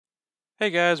Hey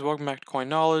guys, welcome back to Coin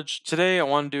Knowledge. Today I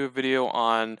want to do a video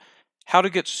on how to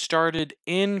get started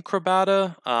in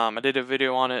Crabada. I did a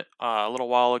video on it a little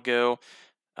while ago,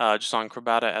 just on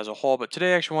Crabada as a whole, but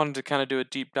today I actually wanted to kind of do a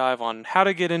deep dive on how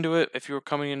to get into it if you were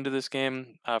coming into this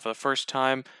game for the first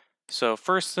time. So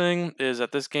first thing is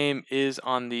that this game is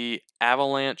on the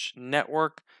Avalanche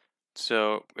network.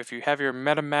 So if you have your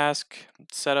MetaMask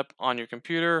set up on your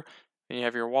computer and you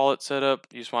have your wallet set up,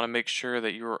 you just want to make sure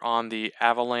that you're on the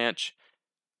Avalanche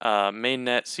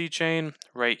mainnet C chain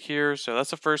right here. So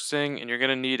that's the first thing, and you're going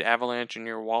to need Avalanche in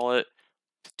your wallet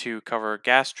to cover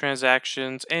gas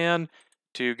transactions and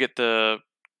to get the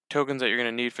tokens that you're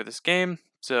going to need for this game.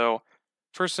 So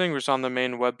first thing, we're just on the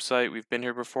main website. We've been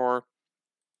here before.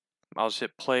 I'll just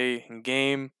hit play and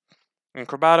game. And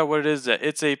Crabada, what it is that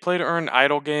it's a play to earn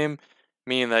idle game,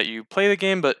 meaning that you play the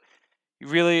game, but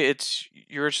really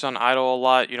you're just on idle a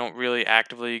lot. You don't really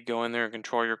actively go in there and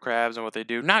control your crabs and what they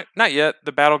do. Not yet.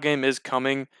 The battle game is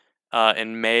coming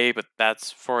in May, but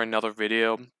that's for another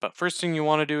video. But first thing you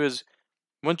want to do is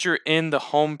once you're in the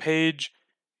home page,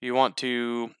 you want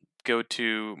to go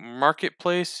to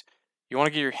marketplace. You want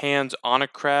to get your hands on a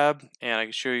crab, and I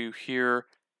can show you here.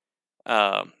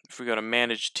 If we go to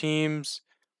manage teams,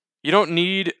 you don't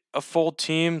need a full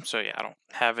team, so yeah, I don't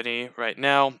have any right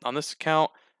now on this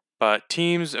account. But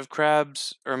teams of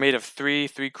crabs are made of three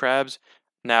crabs.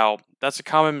 Now that's a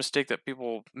common mistake that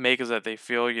people make, is that they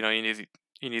feel you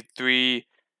need three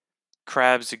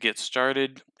crabs to get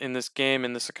started in this game,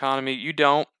 in this economy. You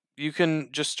don't. You can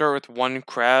just start with one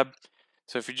crab.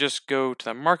 So if you just go to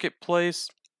the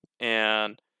marketplace,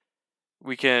 and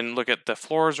we can look at the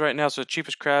floors right now. So the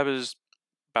cheapest crab is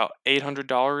about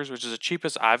 $800, which is the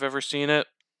cheapest I've ever seen it.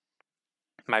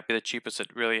 Might be the cheapest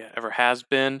it really ever has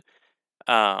been,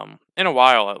 in a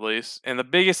while at least. And the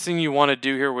biggest thing you want to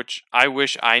do here, which I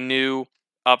wish I knew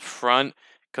up front,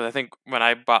 because I think when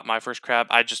I bought my first crab,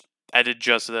 I did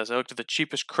just this. I looked at the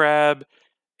cheapest crab,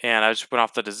 and I just went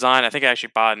off the design. I think I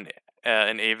actually bought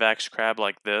an AVAX crab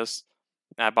like this.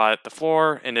 I bought it at the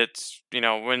floor, and it's,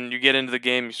 when you get into the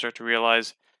game, you start to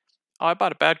realize, oh, I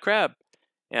bought a bad crab,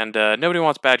 and nobody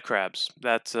wants bad crabs.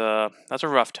 That's a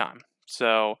rough time.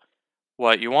 So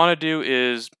what you want to do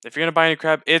is, if you're gonna buy any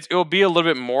crab, it will be a little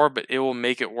bit more, but it will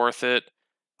make it worth it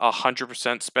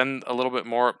 100%. Spend a little bit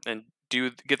more and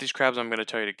get these crabs I'm gonna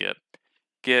tell you to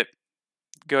get.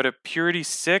 Go to Purity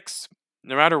 6.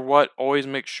 No matter what, always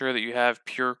make sure that you have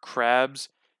pure crabs.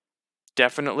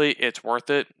 Definitely, it's worth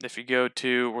it. If you go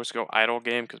to, let's go idle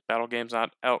game, because battle game's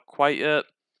not out quite yet.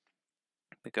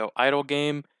 We go idle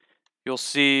game. You'll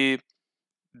see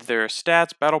their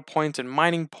stats, battle points, and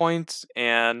mining points,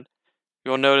 and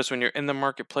you'll notice when you're in the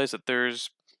marketplace that there's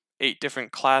 8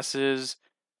 different classes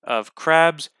of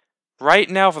crabs. Right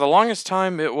now, for the longest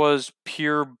time, it was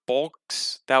pure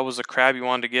bulks. That was a crab you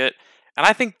wanted to get. And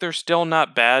I think they're still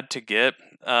not bad to get.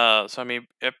 So, I mean,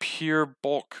 a pure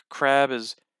bulk crab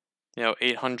is,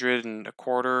 800 and a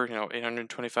quarter,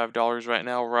 $825 right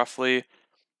now, roughly.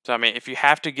 So, I mean, if you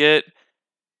have to get,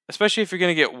 especially if you're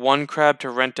going to get one crab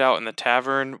to rent out in the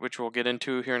tavern, which we'll get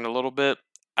into here in a little bit,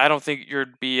 I don't think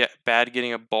you'd be bad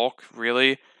getting a bulk,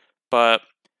 really. But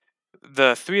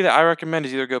the 3 that I recommend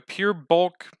is either go pure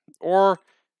bulk or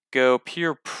go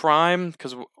pure prime,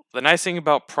 because the nice thing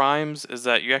about primes is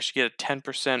that you actually get a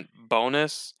 10%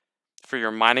 bonus for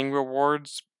your mining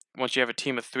rewards. Once you have a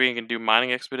team of 3 and can do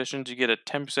mining expeditions, you get a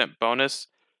 10% bonus.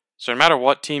 So no matter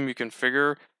what team you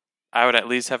configure, I would at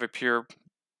least have a pure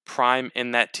prime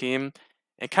in that team.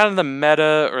 And kind of the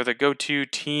meta or the go-to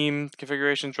team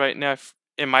configurations right now,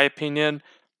 in my opinion,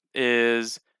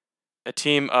 is a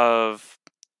team of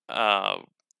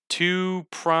 2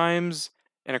 primes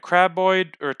and a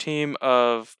craboid, or a team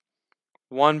of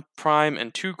 1 prime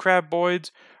and 2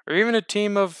 craboids, or even a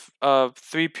team of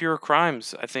 3 pure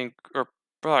crimes. I think, or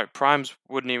probably primes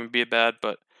wouldn't even be bad,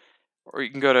 but or you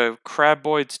can go to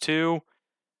craboids too.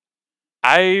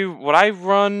 What I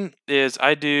run is I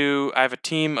have a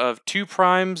team of 2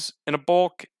 primes in a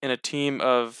bulk and a team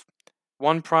of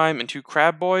 1 prime and 2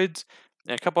 craboids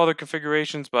and a couple other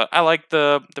configurations, but I like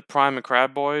the prime and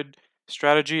craboid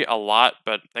strategy a lot.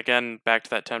 But again, back to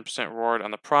that 10% reward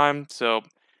on the prime. So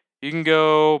you can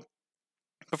go,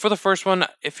 but for the first one,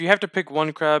 if you have to pick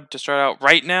one crab to start out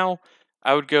right now,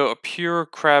 I would go a pure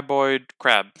craboid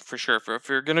crab for sure. If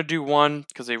you're gonna do one,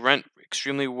 because they rent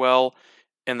extremely well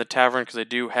in the tavern, because they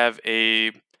do have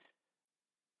a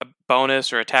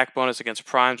bonus or attack bonus against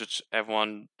primes, which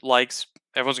everyone likes.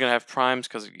 Everyone's going to have primes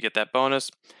because you get that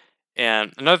bonus.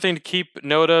 And another thing to keep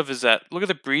note of is that look at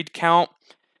the breed count.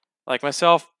 Like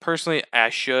myself, personally, I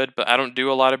should, but I don't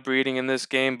do a lot of breeding in this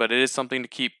game, but it is something to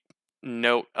keep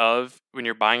note of when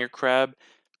you're buying a crab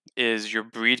is your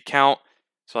breed count.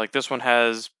 So like this one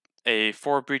has a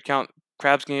 4 breed count.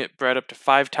 Crabs can get bred up to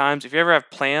 5 times. If you ever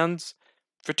have plans,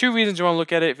 for 2 reasons you want to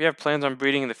look at it. If you have plans on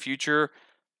breeding in the future,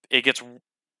 it gets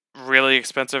really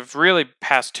expensive, really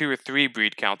past 2 or 3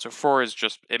 breed counts. So 4 is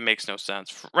just, it makes no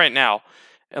sense right now,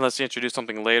 unless you introduce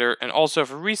something later. And also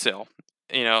for resale,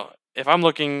 if I'm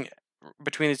looking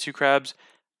between these two crabs,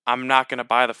 I'm not going to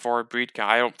buy the 4 breed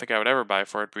count. I don't think I would ever buy a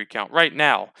 4 breed count right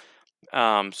now.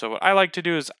 So what I like to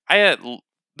do is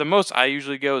the most I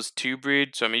usually go is 2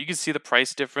 breed. So I mean, you can see the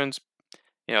price difference.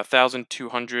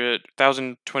 1,200,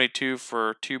 1,022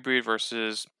 for 2 breed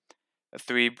versus a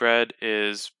 3 bred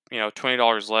is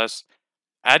 $20 less.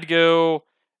 I'd go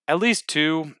at least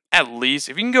 2, at least.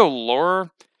 If you can go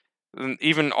lower, then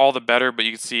even all the better. But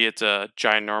you can see it's a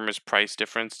ginormous price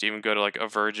difference to even go to like a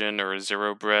virgin or a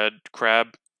 0 bred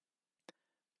crab.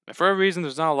 And for a reason,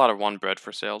 there's not a lot of 1 bred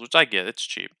for sales, which I get. It's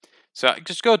cheap. So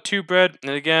just go 2 bred.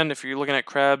 And again, if you're looking at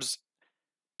crabs,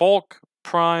 bulk,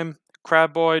 prime,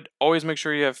 craboid, always make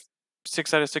sure you have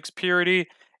 6 out of 6 purity.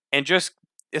 And just,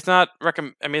 it's not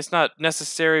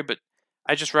necessary, but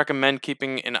I just recommend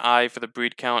keeping an eye for the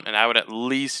breed count. And I would at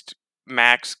least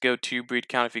max go 2 breed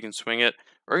count if you can swing it.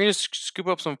 Or you can just scoop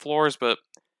up some floors. But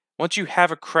once you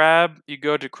have a crab, you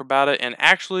go to Crabada, and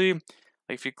actually, like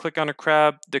if you click on a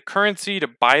crab, the currency to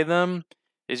buy them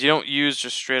is you don't use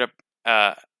just straight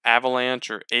up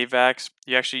Avalanche or AVAX.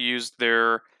 You actually use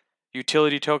their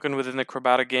utility token within the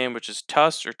Crabada game, which is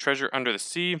Tusk or Treasure Under the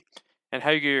Sea. And how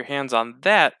you get your hands on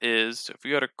that is, if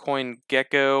we go to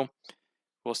CoinGecko,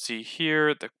 we'll see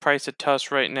here the price of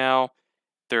Tusk right now,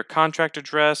 their contract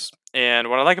address. And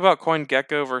what I like about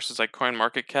CoinGecko versus like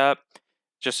CoinMarketCap,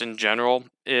 just in general,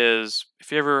 is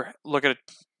if you ever look at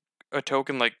a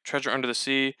token like Treasure Under the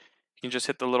Sea, you can just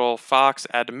hit the little fox,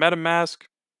 add to MetaMask.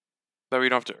 That way you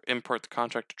don't have to import the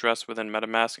contract address within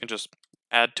MetaMask, and just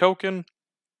add token.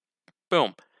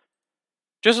 Boom.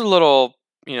 Just a little,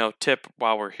 tip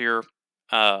while we're here.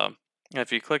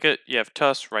 If you click it, you have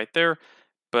Tusk right there.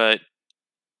 But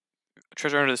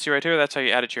Treasure Under the Sea right here, that's how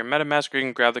you add it to your MetaMask. Or you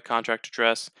can grab the contract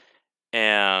address,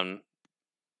 and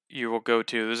you will go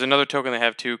to, there's another token they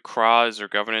have too, CRA is their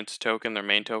governance token, their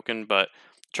main token, but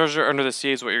Treasure Under the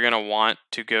Sea is what you're going to want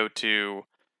to go to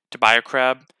buy a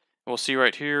crab. We'll see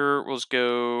right here, we'll just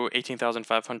go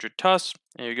 18,500 Tusk,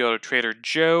 and you go to Trader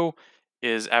Joe,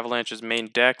 is Avalanche's main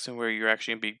DEX, and where you're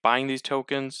actually going to be buying these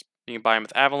tokens. You can buy them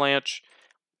with Avalanche,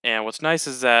 and what's nice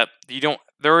is that they're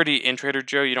already in Trader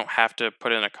Joe, you don't have to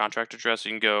put in a contract address.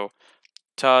 You can go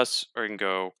Tusk, or you can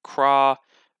go CRA,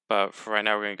 but for right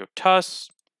now we're going to go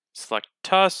Tusk. Select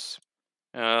Tusk.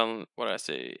 What did I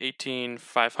say?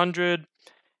 18,500.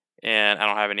 And I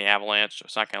don't have any Avalanche, so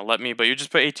it's not going to let me. But you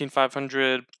just put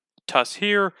 18,500 Tusk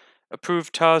here,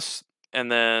 approve Tusk,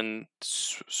 and then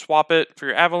swap it for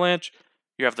your Avalanche.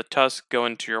 You have the Tusk go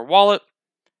into your wallet.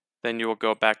 Then you will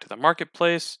go back to the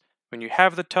marketplace. When you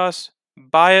have the Tusk,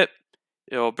 buy it.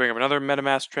 It will bring up another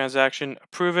MetaMask transaction.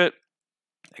 Approve it.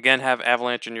 Again, have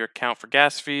Avalanche in your account for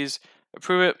gas fees.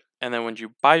 Approve it. And then when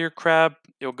you buy your crab,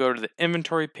 you'll go to the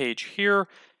inventory page here.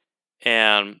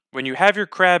 And when you have your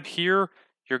crab here,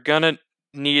 you're gonna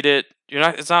need it.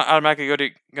 It's not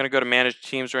automatically gonna go to manage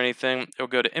teams or anything. It'll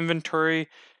go to inventory.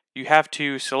 You have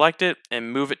to select it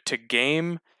and move it to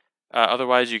game.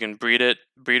 Otherwise, you can breed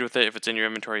with it if it's in your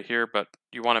inventory here. But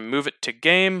you want to move it to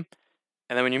game.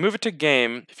 And then when you move it to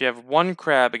game, if you have 1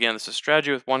 crab, again, this is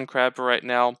strategy with 1 crab for right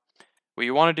now. What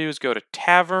you want to do is go to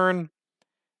Tavern.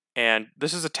 And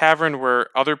this is a tavern where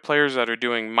other players that are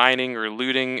doing mining or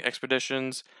looting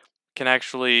expeditions can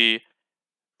actually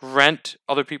rent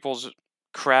other people's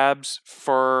crabs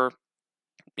for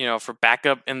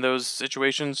backup in those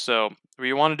situations. So what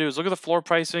you want to do is look at the floor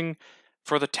pricing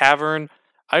for the tavern.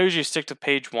 I usually stick to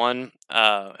page 1.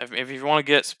 If you want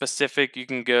to get specific, you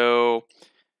can go,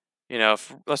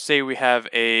 let's say we have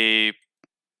a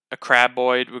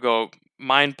craboid, we go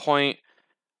mine point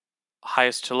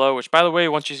highest to low, which by the way,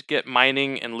 once you get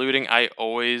mining and looting, I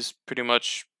always pretty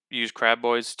much use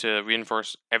craboids to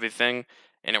reinforce everything,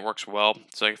 and it works well.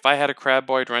 So if I had a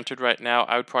craboid rented right now,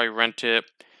 I would probably rent it.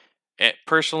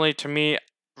 Personally, to me,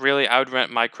 really, I would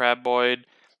rent my craboid.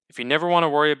 If you never want to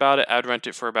worry about it, I'd rent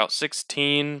it for about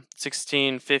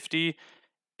 16.50.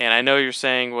 And I know you're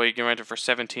saying, well, you can rent it for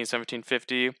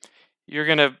 17.50. You're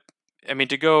gonna,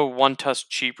 to go 1 Tusk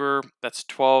cheaper, that's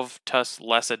 12 Tusks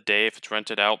less a day if it's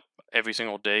rented out every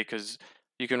single day, because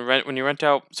you can when you rent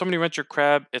out, somebody rents your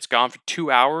crab, it's gone for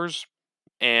 2 hours,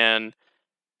 and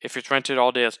if it's rented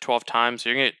all day, that's 12 times, so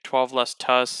you're gonna get 12 less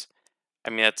Tusks. I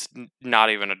mean, that's not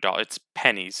even a dollar. It's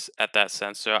pennies at that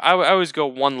sense. So I always go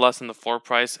one less than the floor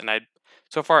price, and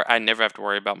so far I never have to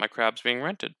worry about my crabs being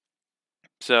rented.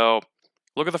 So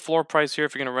look at the floor price here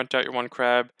if you're going to rent out your one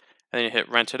crab, and then you hit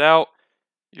rent it out.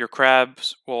 Your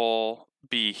crabs will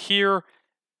be here,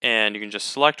 and you can just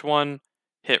select one,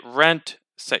 hit rent,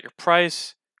 set your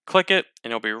price, click it,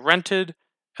 and it'll be rented.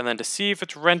 And then to see if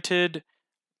it's rented,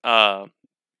 uh,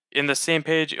 in the same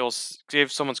page, it'll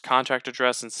give someone's contact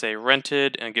address and say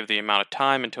rented, and give the amount of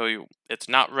time until it's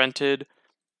not rented.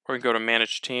 Or you can go to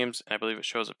manage teams, and I believe it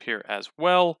shows up here as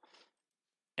well.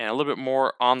 And a little bit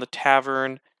more on the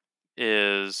tavern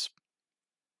is,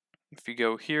 if you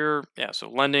go here, yeah, so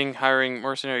lending, hiring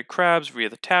mercenary crabs via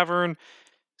the tavern.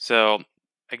 So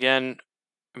again,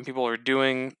 when people are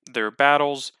doing their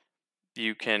battles,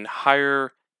 you can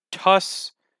hire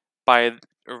tuss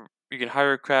or you can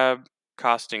hire a crab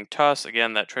costing tuss.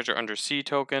 Again, that treasure under sea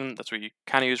token. That's what you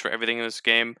kind of use for everything in this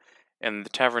game. And the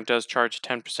tavern does charge a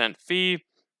 10% fee,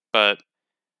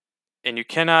 and you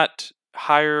cannot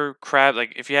hire crab.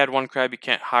 Like if you had one crab, you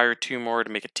can't hire two more to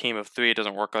make a team of three. It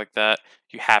doesn't work like that.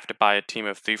 You have to buy a team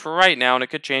of three for right now, and it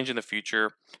could change in the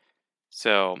future.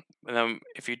 So, and then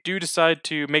if you do decide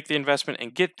to make the investment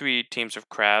and get 3 teams of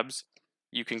crabs,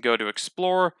 you can go to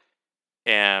explore.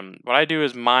 And what I do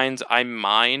is I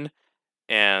mine,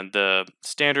 and the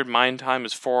standard mine time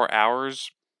is 4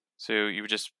 hours. So you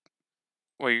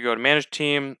go to manage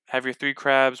team, have your 3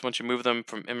 crabs. Once you move them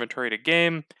from inventory to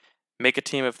game, make a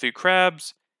team of 3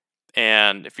 crabs.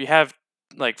 And if you have,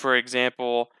 like, for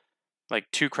example,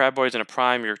 like 2 craboids and a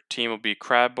prime, your team will be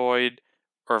craboid,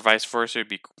 or vice versa, it'd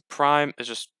be prime. It's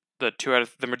just the two out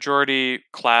of the majority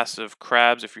class of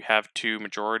crabs. If you have 2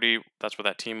 majority, that's what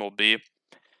that team will be.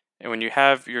 And when you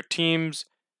have your teams,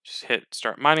 just hit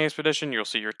start mining expedition. You'll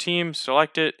see your team,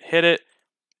 select it, hit it,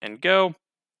 and go.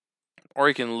 Or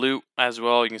you can loot as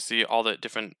well. You can see all the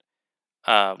different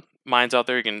mines out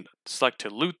there. You can select to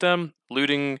loot them.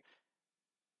 Loot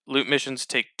missions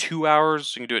take 2 hours.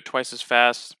 So you can do it twice as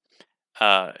fast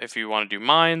if you want to do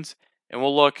mines. And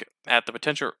we'll look at the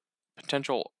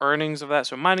potential earnings of that.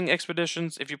 So mining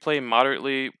expeditions, if you play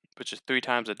moderately, which is 3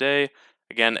 times a day,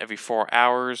 again every 4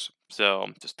 hours, so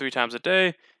just 3 times a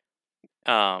day.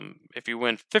 If you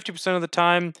win 50% of the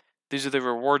time, these are the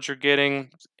rewards you're getting,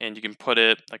 and you can put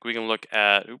it like we can look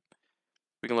at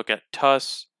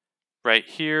Tuss right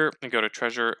here and go to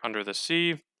treasure under the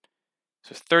sea.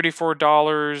 So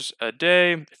 $34 a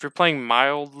day if you're playing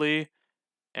mildly.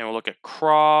 And we'll look at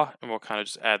craw, and we'll kind of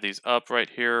just add these up right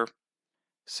here.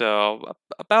 So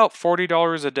about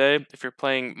 $40 a day if you're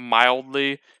playing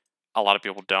mildly. A lot of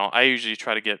people don't. I usually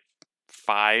try to get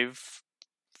five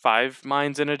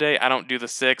mines in a day. I don't do the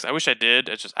 6. I wish I did.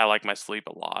 It's just I like my sleep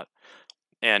a lot.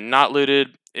 And not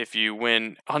looted, if you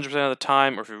win 100% of the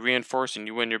time, or if you reinforce and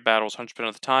you win your battles 100%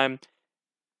 of the time,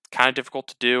 kind of difficult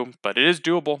to do, but it is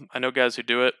doable. I know guys who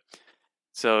do it.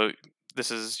 So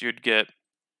you'd get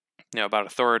about a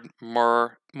third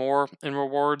more in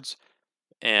rewards.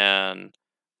 And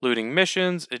looting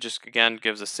missions, it just again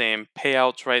gives the same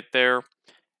payouts right there.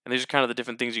 And these are kind of the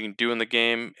different things you can do in the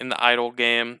game. In the idle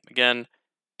game, again,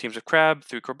 teams of crab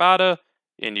through Crabada,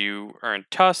 and you earn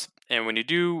tuss. And when you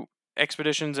do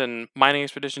expeditions and mining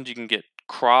expeditions, you can get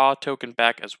craw token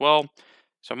back as well.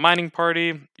 So mining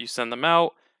party, you send them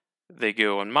out, they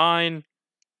go and mine,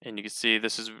 and you can see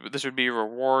this would be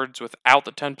rewards without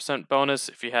the 10% bonus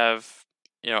if you have,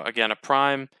 again, a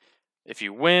prime. If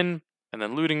you win, and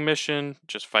then looting mission,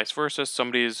 just vice versa.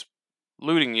 Somebody's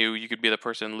looting you, you could be the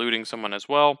person looting someone as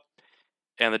well.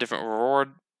 And the different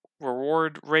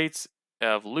reward rates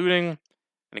of looting.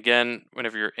 And again,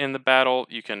 whenever you're in the battle,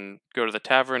 you can go to the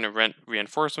tavern and rent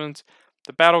reinforcements.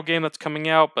 The battle game that's coming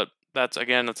out, but that's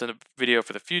a video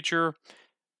for the future.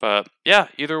 But yeah,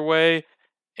 either way,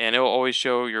 and it will always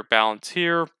show your balance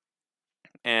here.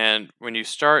 And when you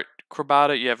start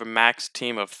Crabada, you have a max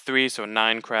team of 3, so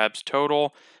 9 crabs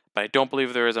total. But I don't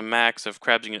believe there is a max of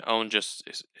crabs you can own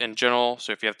just in general.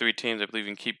 So if you have 3 teams, I believe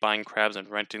you can keep buying crabs and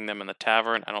renting them in the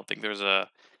tavern. I don't think there's a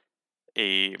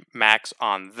max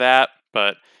on that.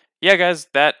 But yeah, guys,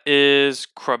 that is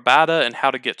Crabada and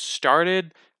how to get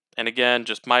started. And again,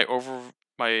 just my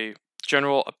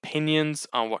general opinions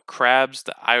on what crabs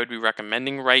that I would be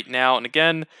recommending right now. And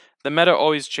again, the meta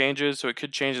always changes, so it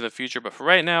could change in the future. But for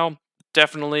right now,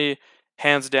 definitely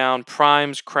hands down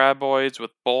primes, craboids,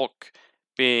 with bulk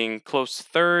being close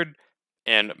third.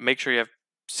 And make sure you have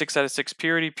 6 out of 6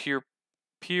 purity, pure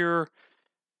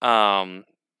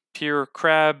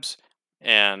crabs.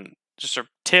 And just a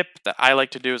tip that I like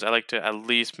to do is I like to at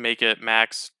least make it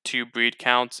max 2 breed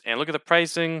counts and look at the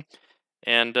pricing.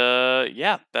 And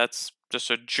yeah, that's just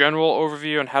a general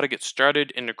overview on how to get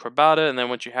started into Crabada, and then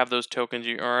once you have those tokens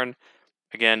you earn,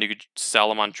 again, you could sell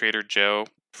them on Trader Joe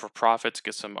for profits,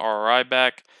 get some ROI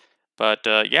back. But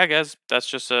yeah, guys, that's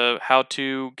just a how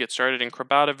to get started in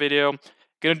Crabada video.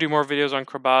 Gonna do more videos on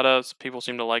Crabada. People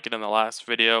seem to like it in the last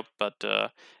video. But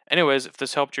anyways, if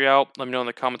this helped you out, let me know in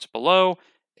the comments below.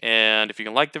 And if you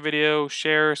can like the video,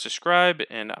 share, subscribe,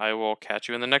 and I will catch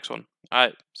you in the next one. All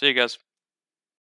right, see you guys.